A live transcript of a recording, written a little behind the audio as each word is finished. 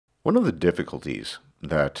One of the difficulties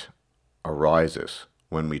that arises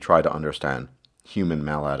when we try to understand human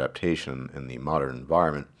maladaptation in the modern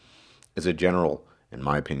environment is a general, in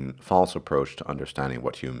my opinion, false approach to understanding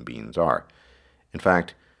what human beings are. In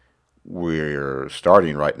fact, we're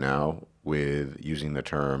starting right now with using the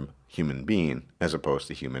term human being as opposed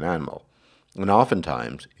to human animal. And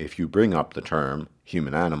oftentimes, if you bring up the term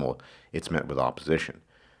human animal, it's met with opposition.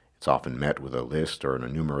 It's often met with a list or an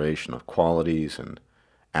enumeration of qualities and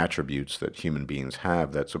attributes that human beings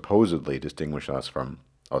have that supposedly distinguish us from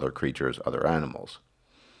other creatures, other animals.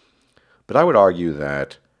 But I would argue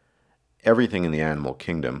that everything in the animal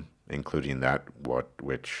kingdom, including that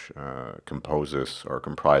which composes or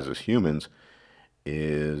comprises humans,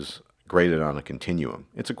 is graded on a continuum.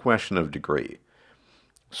 It's a question of degree.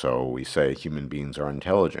 So we say human beings are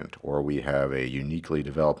intelligent, or we have a uniquely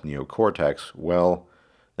developed neocortex. Well,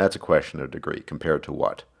 that's a question of degree. Compared to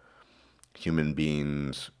what? Human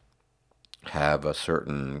beings have a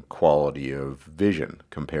certain quality of vision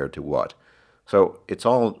compared to what? So it's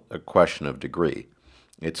all a question of degree.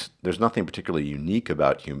 There's nothing particularly unique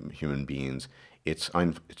about human beings. It's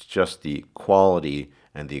just the quality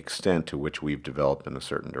and the extent to which we've developed in a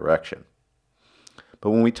certain direction.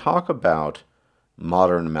 But when we talk about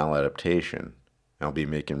modern maladaptation, I'll be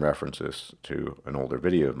making references to an older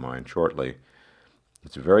video of mine shortly,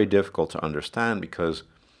 it's very difficult to understand because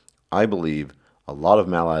I believe a lot of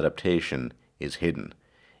maladaptation is hidden.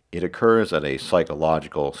 It occurs at a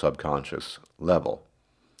psychological, subconscious level.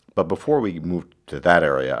 But before we move to that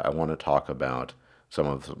area, I want to talk about some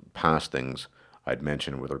of the past things I'd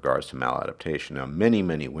mentioned with regards to maladaptation. Now, many,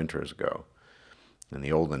 many winters ago, in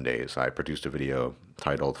the olden days, I produced a video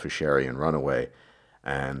titled Fishery and Runaway,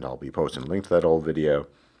 and I'll be posting a link to that old video.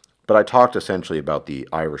 But I talked essentially about the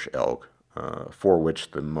Irish elk, for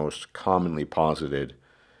which the most commonly posited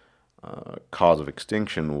cause of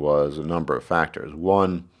extinction was a number of factors.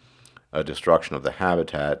 One, a destruction of the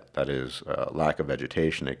habitat, that is, lack of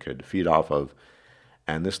vegetation it could feed off of,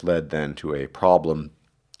 and this led then to a problem,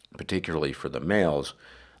 particularly for the males,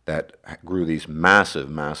 that grew these massive,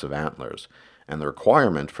 massive antlers. And the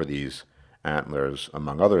requirement for these antlers,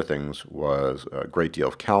 among other things, was a great deal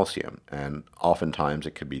of calcium, and oftentimes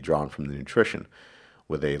it could be drawn from the nutrition.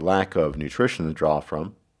 With a lack of nutrition to draw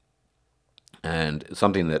from, and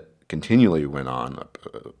something that continually went on,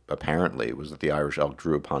 apparently, was that the Irish elk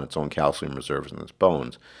drew upon its own calcium reserves in its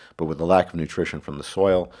bones. But with the lack of nutrition from the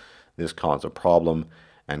soil, this caused a problem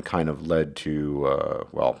and kind of led to,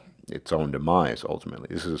 well, its own demise, ultimately.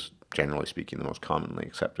 This is, generally speaking, the most commonly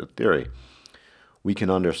accepted theory. We can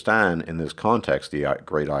understand in this context the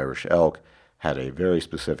great Irish elk had a very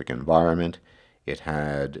specific environment. It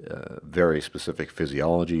had very specific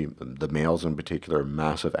physiology, the males in particular,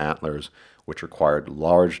 massive antlers, which required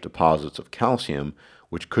large deposits of calcium,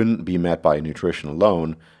 which couldn't be met by nutrition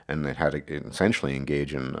alone, and it had to essentially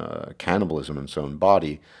engage in cannibalism in its own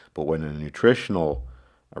body. But when the nutritional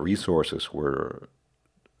resources were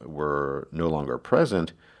no longer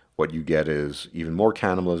present, what you get is even more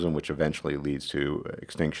cannibalism, which eventually leads to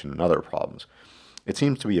extinction and other problems. It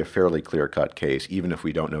seems to be a fairly clear-cut case, even if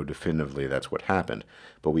we don't know definitively that's what happened.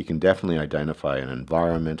 But we can definitely identify an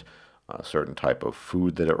environment, a certain type of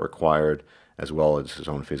food that it required, as well as its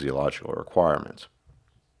own physiological requirements.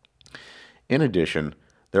 In addition,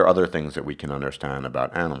 there are other things that we can understand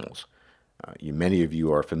about animals. Many of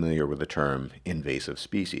you are familiar with the term invasive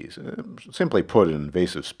species. Simply put, an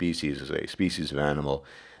invasive species is a species of animal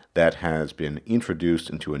that has been introduced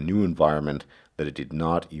into a new environment that it did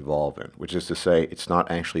not evolve in, which is to say it's not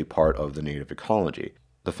actually part of the native ecology.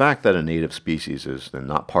 The fact that a native species is then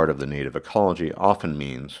not part of the native ecology often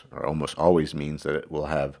means, or almost always means, that it will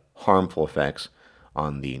have harmful effects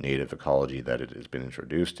on the native ecology that it has been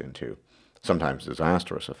introduced into, sometimes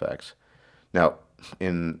disastrous effects. Now,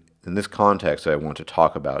 in this context, I want to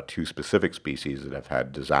talk about two specific species that have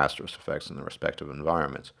had disastrous effects in their respective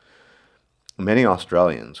environments. Many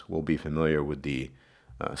Australians will be familiar with the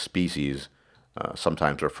species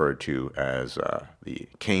sometimes referred to as the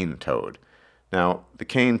cane toad. Now, the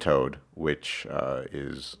cane toad, which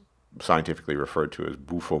is scientifically referred to as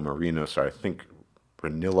Bufo marinus, or I think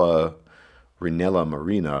Rhinella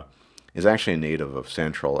marina, is actually a native of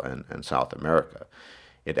Central and South America.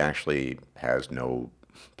 It actually has no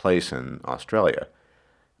place in Australia.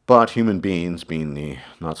 But human beings, being the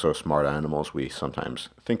not-so-smart animals we sometimes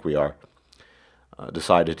think we are,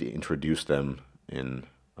 decided to introduce them in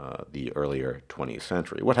the earlier 20th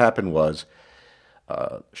century. What happened was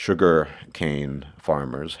sugar cane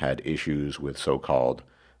farmers had issues with so-called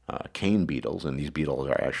cane beetles, and these beetles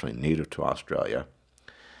are actually native to Australia.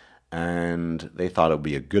 And they thought it would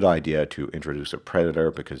be a good idea to introduce a predator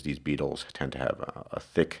because these beetles tend to have a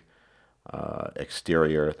thick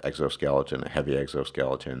exterior exoskeleton, a heavy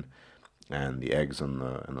exoskeleton, and the eggs and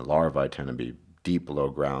the larvae tend to be deep below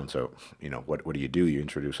ground. So, what do? You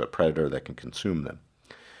introduce a predator that can consume them.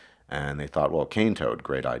 And they thought, well, cane toad,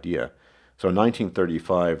 great idea. So in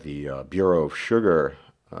 1935, the Bureau of Sugar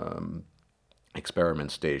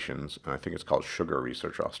experiment stations, I think it's called Sugar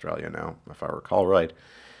Research Australia now, if I recall right,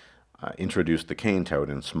 introduced the cane toad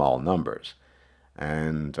in small numbers.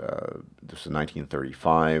 And this is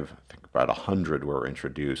 1935. I think about 100 were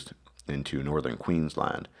introduced into northern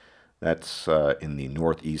Queensland. That's in the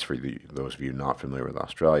northeast, for those of you not familiar with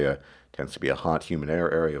Australia. Tends to be a hot, humid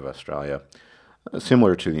area of Australia,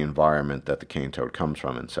 similar to the environment that the cane toad comes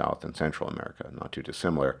from in South and Central America, not too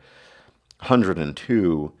dissimilar.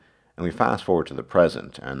 102, and we fast forward to the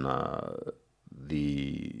present, and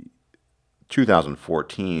the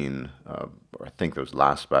 2014, I think that was the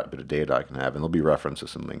last bit of data I can have, and there'll be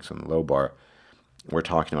references and links in the low bar. We're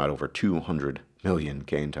talking about over 200 million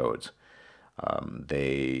cane toads.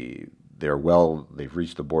 They've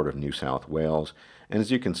reached the border of New South Wales, and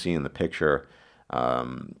as you can see in the picture,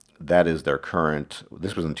 that is their current.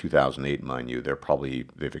 This was in 2008, mind you.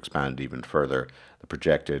 They've expanded even further. The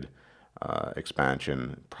projected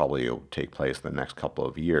expansion probably will take place in the next couple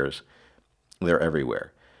of years. They're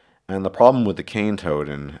everywhere. And the problem with the cane toad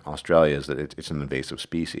in Australia is that it's an invasive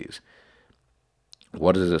species.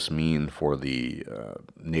 What does this mean for the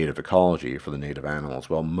native ecology, for the native animals?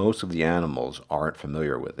 Well, most of the animals aren't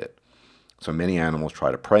familiar with it. So many animals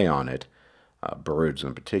try to prey on it, birds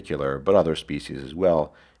in particular, but other species as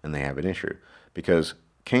well, and they have an issue. Because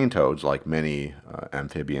cane toads, like many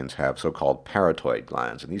amphibians, have so-called parotoid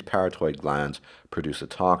glands, and these parotoid glands produce a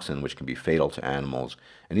toxin which can be fatal to animals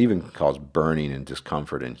and even cause burning and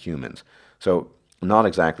discomfort in humans. So not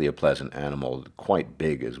exactly a pleasant animal, quite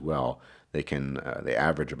big as well. They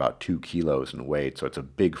average about 2 kilos in weight, so it's a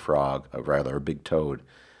big frog, or rather a big toad,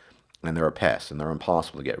 and they're a pest, and they're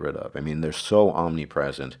impossible to get rid of. I mean, they're so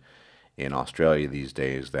omnipresent in Australia these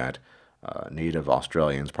days that native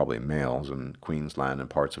Australians, probably males in Queensland and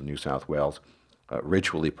parts of New South Wales,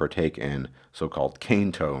 ritually partake in so-called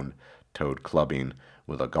cane toad clubbing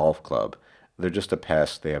with a golf club. They're just a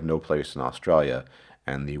pest. They have no place in Australia,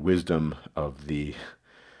 and the wisdom of the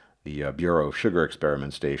Bureau of Sugar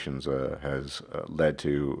experiment stations has led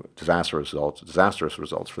to disastrous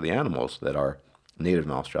results for the animals that are native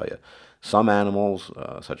in Australia. Some animals,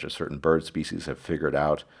 such as certain bird species, have figured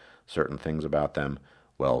out certain things about them.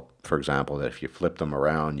 Well, for example, that if you flip them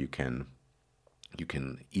around, you can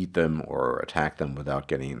eat them or attack them without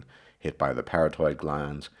getting hit by the parotoid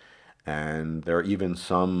glands. And there are even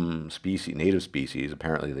some native species,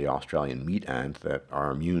 apparently the Australian meat ant, that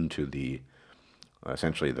are immune to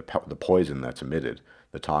essentially the poison that's emitted,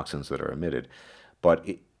 the toxins that are emitted. But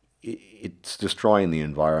it's destroying the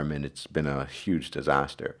environment. It's been a huge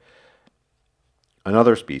disaster.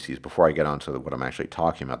 Another species, before I get on to what I'm actually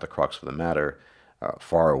talking about, the crux of the matter,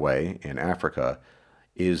 far away in Africa,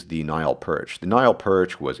 is the Nile perch. The Nile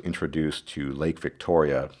perch was introduced to Lake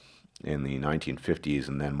Victoria in the 1950s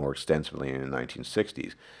and then more extensively in the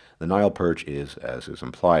 1960s. The Nile perch is, as is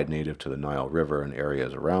implied, native to the Nile River and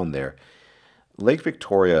areas around there. Lake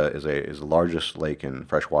Victoria is the largest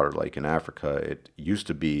freshwater lake in Africa. It used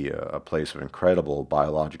to be a place of incredible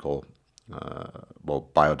biodiversity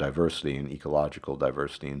and ecological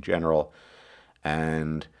diversity in general.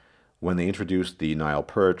 And when they introduced the Nile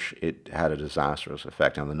perch, it had a disastrous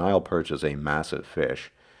effect. Now, the Nile perch is a massive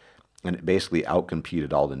fish, and it basically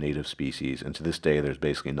outcompeted all the native species, and to this day there's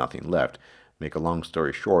basically nothing left. Make a long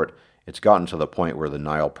story short, it's gotten to the point where the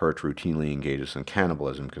Nile perch routinely engages in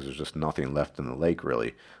cannibalism because there's just nothing left in the lake,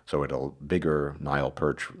 really. So a bigger Nile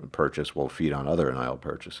perches will feed on other Nile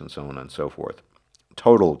perches and so on and so forth.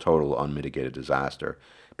 Total unmitigated disaster.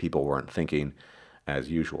 People weren't thinking as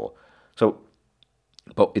usual.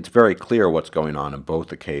 But it's very clear what's going on in both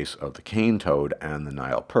the case of the cane toad and the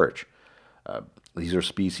Nile perch. These are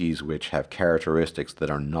species which have characteristics that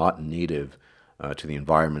are not native to the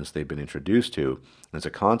environments they've been introduced to. And as a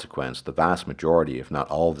consequence, the vast majority, if not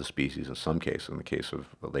all of the species in some cases, in the case of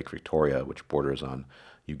Lake Victoria, which borders on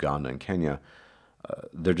Uganda and Kenya,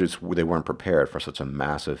 they weren't prepared for such a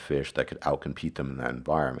massive fish that could outcompete them in that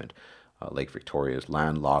environment. Lake Victoria is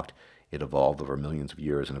landlocked. It evolved over millions of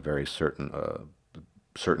years in a very certain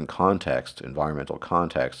context, environmental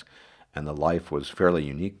context, and the life was fairly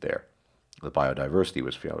unique there. The biodiversity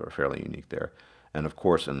was fairly unique there. And of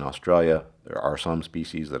course, in Australia, there are some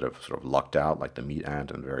species that have sort of lucked out, like the meat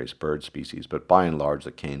ant and various bird species, but by and large,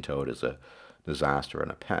 the cane toad is a disaster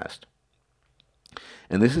and a pest.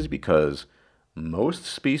 And this is because most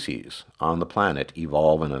species on the planet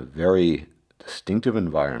evolve in a very distinctive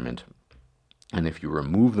environment, and if you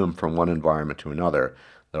remove them from one environment to another,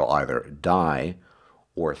 they'll either die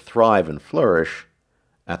or thrive and flourish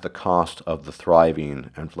at the cost of the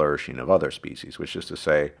thriving and flourishing of other species, which is to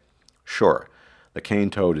say, sure, the cane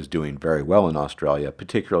toad is doing very well in Australia,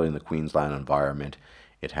 particularly in the Queensland environment.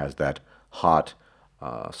 It has that hot,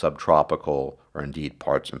 subtropical, or indeed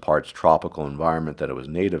parts tropical environment that it was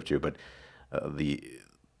native to, but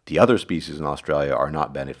the other species in Australia are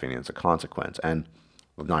not benefiting as a consequence. And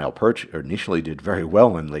the Nile perch initially did very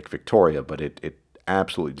well in Lake Victoria, but it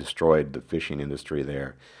absolutely destroyed the fishing industry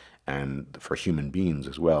there, and for human beings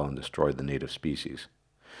as well, and destroyed the native species.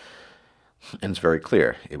 And it's very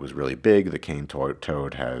clear. It was really big. The cane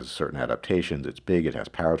toad has certain adaptations. It's big. It has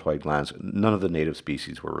parotoid glands. None of the native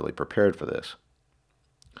species were really prepared for this.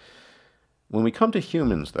 When we come to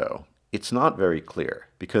humans, though, it's not very clear,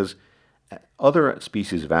 because other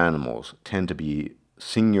species of animals tend to be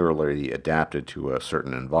singularly adapted to a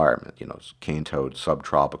certain environment. Cane toad,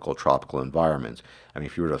 subtropical, tropical environments. I mean,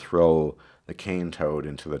 if you were to throw the cane toad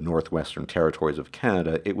into the northwestern territories of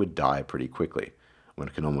Canada, it would die pretty quickly. One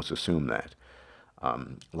can almost assume that.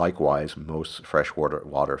 Likewise, most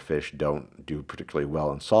freshwater fish don't do particularly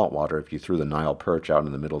well in salt water. If you threw the Nile perch out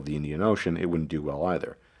in the middle of the Indian Ocean, it wouldn't do well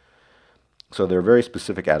either. So there are very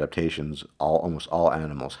specific adaptations almost all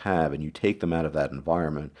animals have, and you take them out of that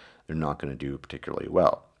environment, they're not going to do particularly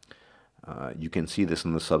well. You can see this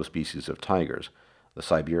in the subspecies of tigers. The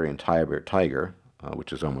Siberian tiger,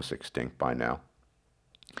 which is almost extinct by now,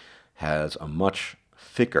 has a much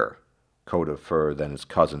thicker coat of fur than its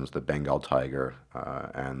cousins, the Bengal tiger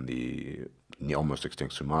and the almost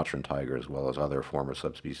extinct Sumatran tiger, as well as other former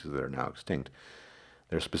subspecies that are now extinct.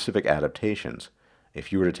 There are specific adaptations.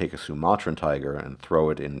 If you were to take a Sumatran tiger and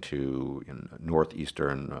throw it into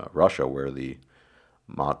northeastern Russia, where the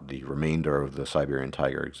remainder of the Siberian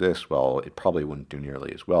tiger exists, well, it probably wouldn't do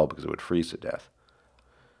nearly as well because it would freeze to death.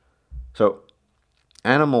 So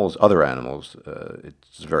other animals,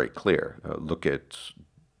 it's very clear. Look at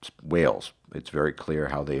whales. It's very clear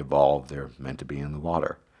how they evolved. They're meant to be in the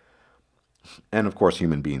water. And of course,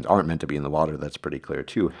 human beings aren't meant to be in the water. That's pretty clear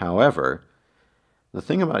too. However, the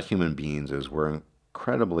thing about human beings is we're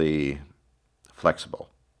incredibly flexible.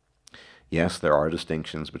 Yes, there are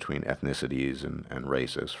distinctions between ethnicities and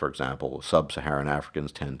races. For example, sub-Saharan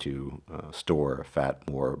Africans tend to store fat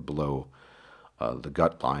more below the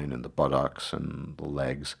gut line and the buttocks and the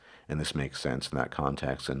legs, and this makes sense in that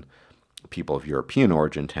context. And people of European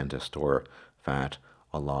origin tend to store fat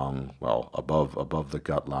above the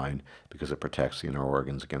gut line because it protects the inner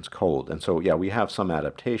organs against cold. And so, yeah, we have some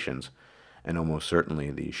adaptations, and almost certainly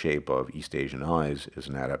the shape of East Asian eyes is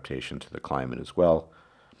an adaptation to the climate as well.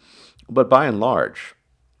 But by and large,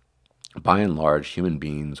 human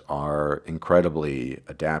beings are incredibly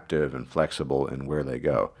adaptive and flexible in where they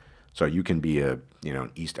go. So you can be an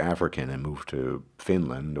East African and move to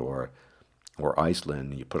Finland or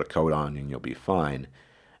Iceland. You put a coat on and you'll be fine.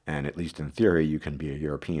 And at least in theory, you can be a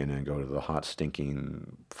European and go to the hot,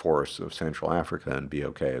 stinking forests of Central Africa and be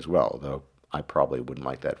okay as well, though I probably wouldn't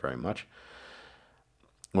like that very much.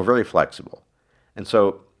 We're very flexible. And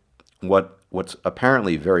so what's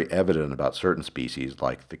apparently very evident about certain species,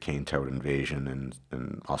 like the cane toad invasion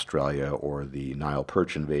in Australia or the Nile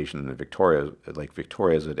perch invasion in Lake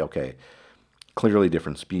Victoria, is that, okay, clearly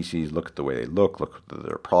different species, look at the way they look at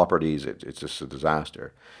their properties, it's just a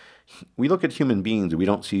disaster. We look at human beings, we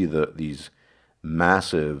don't see these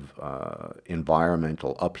massive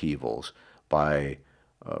environmental upheavals by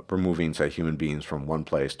removing, say, human beings from one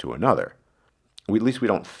place to another. At least we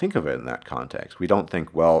don't think of it in that context. We don't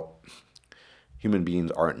think, well, human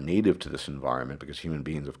beings aren't native to this environment because human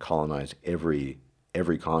beings have colonized every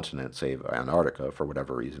continent save Antarctica for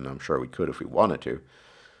whatever reason. I'm sure we could if we wanted to.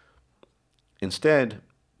 Instead,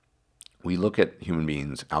 we look at human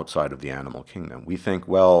beings outside of the animal kingdom. We think,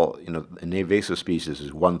 well, an invasive species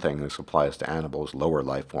is one thing. This applies to animals, lower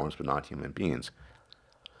life forms, but not human beings.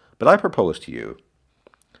 But I propose to you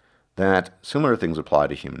that similar things apply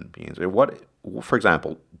to human beings. For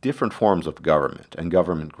example, different forms of government and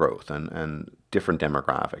government growth and different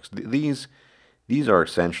demographics. These are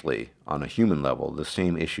essentially, on a human level, the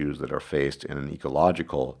same issues that are faced in an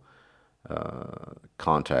ecological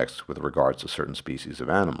context with regards to certain species of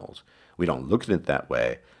animals. We don't look at it that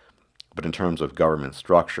way, but in terms of government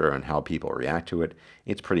structure and how people react to it,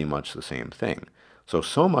 it's pretty much the same thing.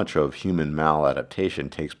 So much of human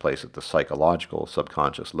maladaptation takes place at the psychological,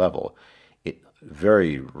 subconscious level.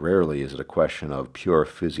 Very rarely is it a question of pure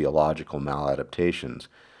physiological maladaptations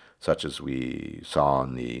such as we saw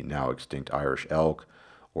in the now extinct Irish elk,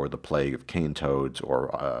 or the plague of cane toads,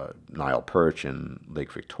 or Nile perch in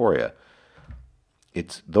Lake Victoria.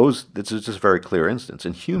 This is just a very clear instance.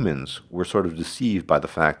 In humans, we're sort of deceived by the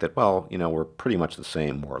fact that, well, we're pretty much the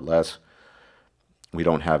same, more or less. We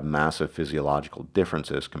don't have massive physiological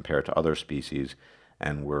differences compared to other species,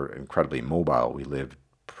 and we're incredibly mobile. We live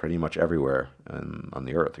pretty much everywhere on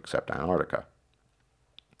the Earth except Antarctica.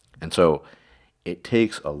 And so it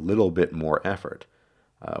takes a little bit more effort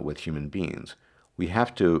with human beings. We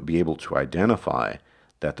have to be able to identify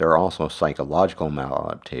that there are also psychological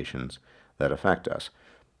maladaptations that affect us.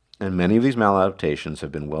 And many of these maladaptations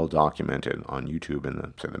have been well documented on YouTube in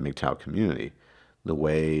the MGTOW community. The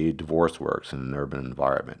way divorce works in an urban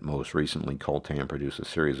environment. Most recently, Coltan produced a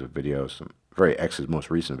series of videos,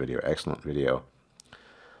 most recent video, excellent video,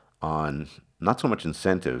 on not so much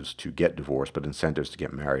incentives to get divorced, but incentives to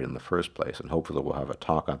get married in the first place. And hopefully we'll have a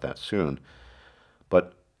talk on that soon.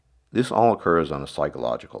 But this all occurs on a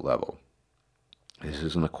psychological level. This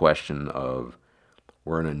isn't a question of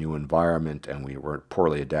we're in a new environment and we were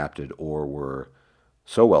poorly adapted, or we're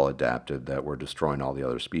so well adapted that we're destroying all the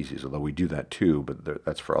other species, although we do that too, but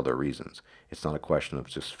that's for other reasons. It's not a question of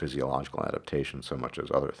just physiological adaptation so much as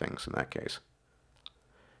other things in that case.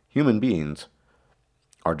 Human beings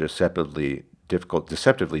are deceptively difficult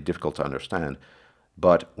to understand,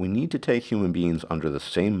 but we need to take human beings under the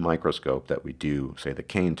same microscope that we do, say, the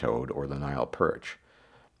cane toad or the Nile perch.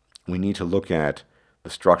 We need to look at the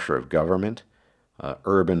structure of government,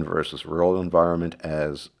 urban versus rural environment,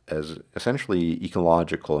 as essentially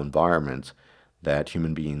ecological environments that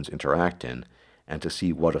human beings interact in, and to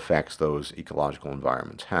see what effects those ecological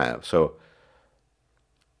environments have. So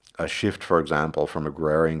a shift, for example, from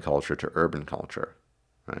agrarian culture to urban culture,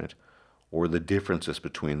 right? Or the differences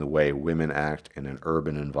between the way women act in an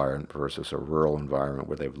urban environment versus a rural environment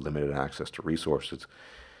where they have limited access to resources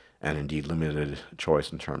and indeed limited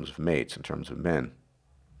choice in terms of mates, in terms of men.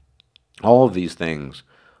 All of these things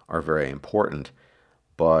are very important,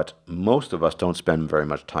 but most of us don't spend very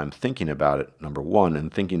much time thinking about it, number one,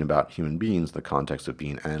 and thinking about human beings in the context of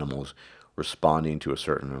being animals responding to a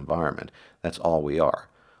certain environment. That's all we are.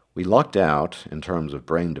 We lucked out in terms of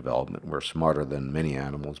brain development. We're smarter than many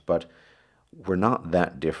animals, but we're not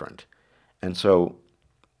that different. And so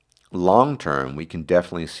long term, we can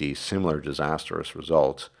definitely see similar disastrous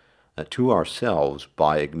results to ourselves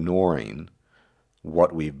by ignoring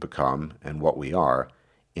what we've become and what we are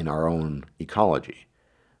in our own ecology.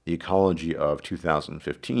 The ecology of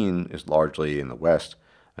 2015 is largely in the West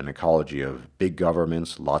an ecology of big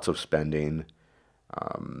governments, lots of spending,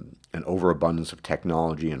 an overabundance of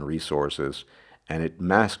technology and resources, and it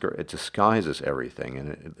disguises everything,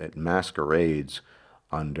 and it masquerades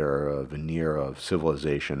under a veneer of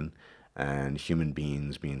civilization and human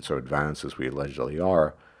beings being so advanced as we allegedly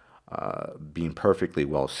are, being perfectly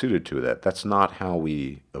well suited to that. That's not how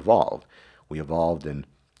we evolved. We evolved in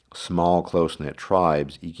small, close-knit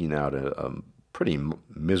tribes, eking out a pretty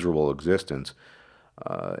miserable existence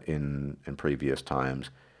in previous times,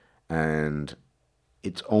 and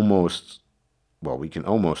it's almost, well, we can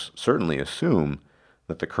almost certainly assume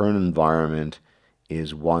that the current environment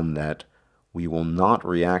is one that we will not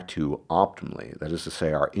react to optimally. That is to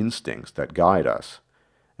say, our instincts that guide us.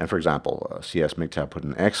 And for example, C.S. MGTOW put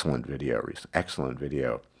an excellent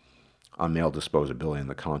video on male disposability in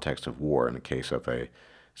the context of war in the case of a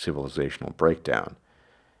civilizational breakdown.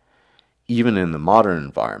 Even in the modern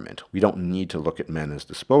environment, we don't need to look at men as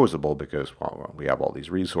disposable because, well, we have all these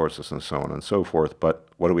resources and so on and so forth, but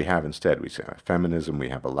what do we have instead? We have feminism, we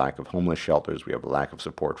have a lack of homeless shelters, we have a lack of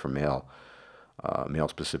support for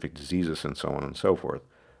male-specific diseases and so on and so forth.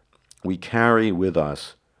 We carry with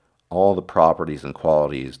us all the properties and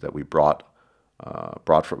qualities that we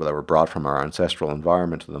that were brought from our ancestral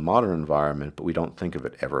environment to the modern environment, but we don't think of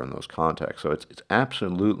it ever in those contexts. So it's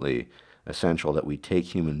absolutely essential that we take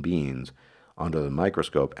human beings under the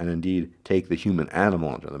microscope, and indeed take the human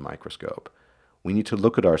animal under the microscope. We need to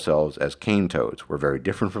look at ourselves as cane toads. We're very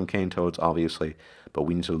different from cane toads, obviously, but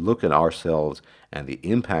we need to look at ourselves and the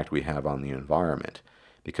impact we have on the environment.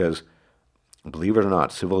 Because, believe it or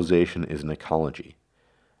not, civilization is an ecology.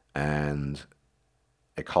 And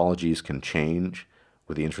ecologies can change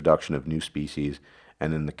with the introduction of new species.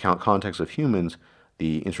 And in the context of humans,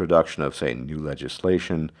 the introduction of, say, new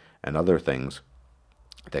legislation and other things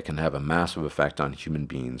that can have a massive effect on human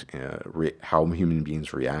beings, how human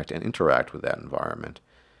beings react and interact with that environment.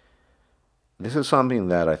 This is something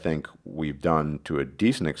that I think we've done to a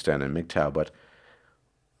decent extent in MGTOW, but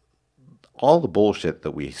all the bullshit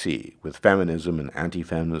that we see with feminism and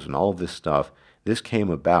anti-feminism and all of this stuff, this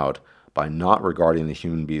came about by not regarding the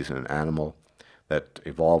human being as an animal that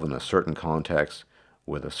evolved in a certain context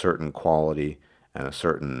with a certain quality and a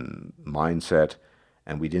certain mindset,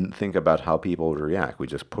 and we didn't think about how people would react. We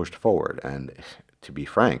just pushed forward. And to be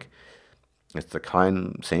frank, it's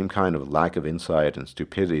the same kind of lack of insight and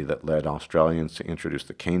stupidity that led Australians to introduce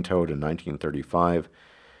the cane toad in 1935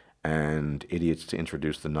 and idiots to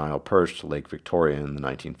introduce the Nile perch to Lake Victoria in the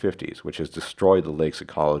 1950s, which has destroyed the lake's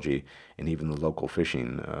ecology and even the local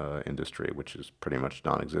fishing industry, which is pretty much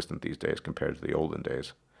non-existent these days compared to the olden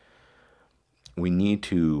days. We need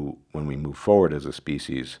to, when we move forward as a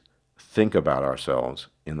species, think about ourselves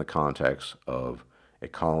in the context of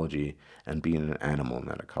ecology and being an animal in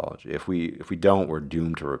that ecology. If we don't, we're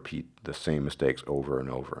doomed to repeat the same mistakes over and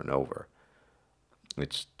over and over.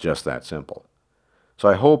 It's just that simple. So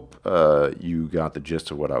I hope you got the gist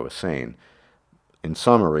of what I was saying. In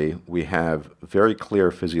summary, we have very clear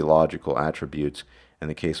physiological attributes in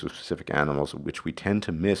the case of specific animals, which we tend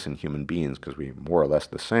to miss in human beings because we're more or less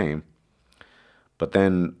the same. But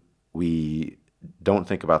then we don't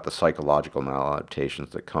think about the psychological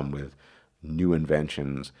maladaptations that come with new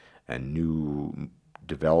inventions and new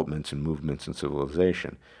developments and movements in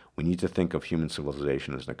civilization. We need to think of human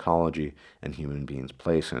civilization as an ecology and human beings'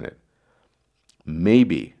 place in it.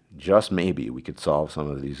 Maybe, just maybe, we could solve some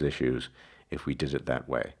of these issues if we did it that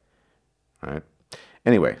way. All right?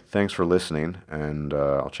 Anyway, thanks for listening, and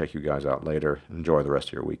I'll check you guys out later. Enjoy the rest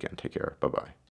of your weekend. Take care. Bye-bye.